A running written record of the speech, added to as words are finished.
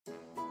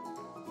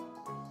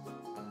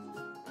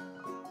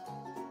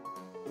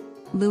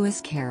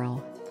Lewis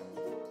Carroll.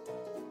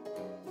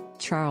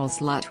 Charles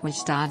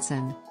Lutwidge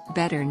Dodgson,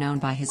 better known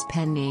by his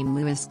pen name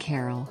Lewis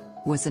Carroll,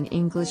 was an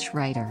English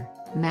writer,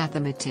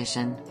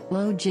 mathematician,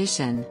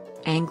 logician,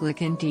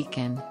 Anglican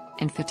deacon,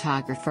 and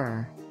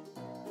photographer.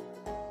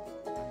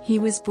 He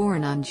was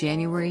born on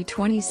January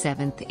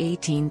 27,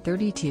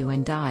 1832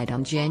 and died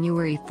on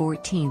January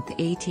 14,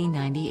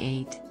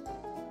 1898.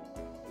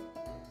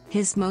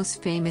 His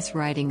most famous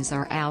writings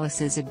are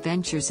Alice's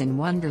Adventures in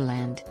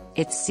Wonderland,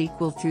 its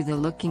sequel Through the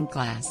Looking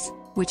Glass,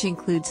 which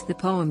includes the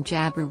poem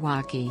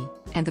Jabberwocky,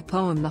 and the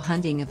poem The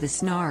Hunting of the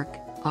Snark,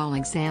 all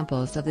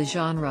examples of the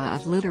genre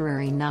of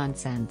literary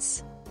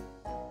nonsense.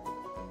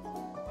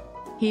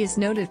 He is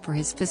noted for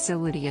his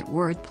facility at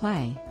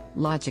wordplay,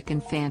 logic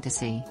and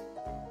fantasy.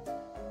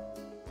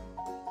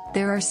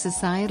 There are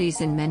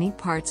societies in many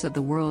parts of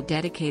the world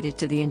dedicated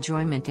to the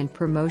enjoyment and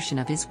promotion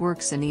of his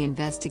works and the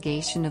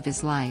investigation of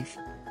his life.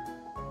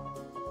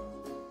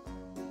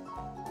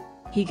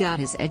 He got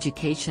his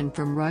education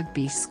from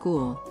Rugby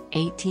School,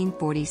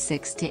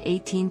 1846 to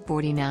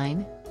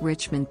 1849,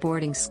 Richmond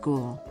Boarding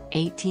School,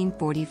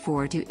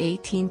 1844 to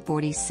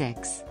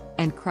 1846,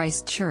 and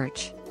Christ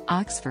Church,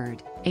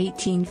 Oxford,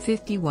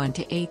 1851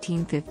 to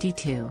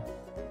 1852.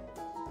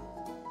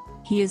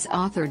 He has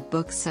authored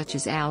books such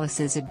as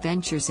Alice's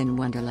Adventures in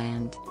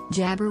Wonderland,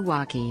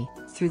 Jabberwocky,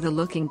 Through the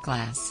Looking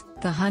Glass,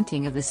 The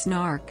Hunting of the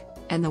Snark,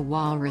 and The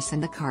Walrus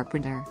and the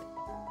Carpenter.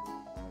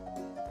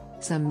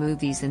 Some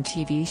movies and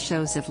TV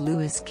shows of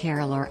Lewis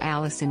Carroll are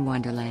Alice in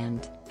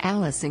Wonderland,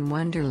 Alice in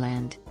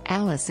Wonderland,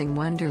 Alice in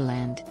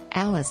Wonderland,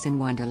 Alice in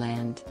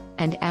Wonderland,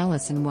 and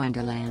Alice in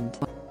Wonderland.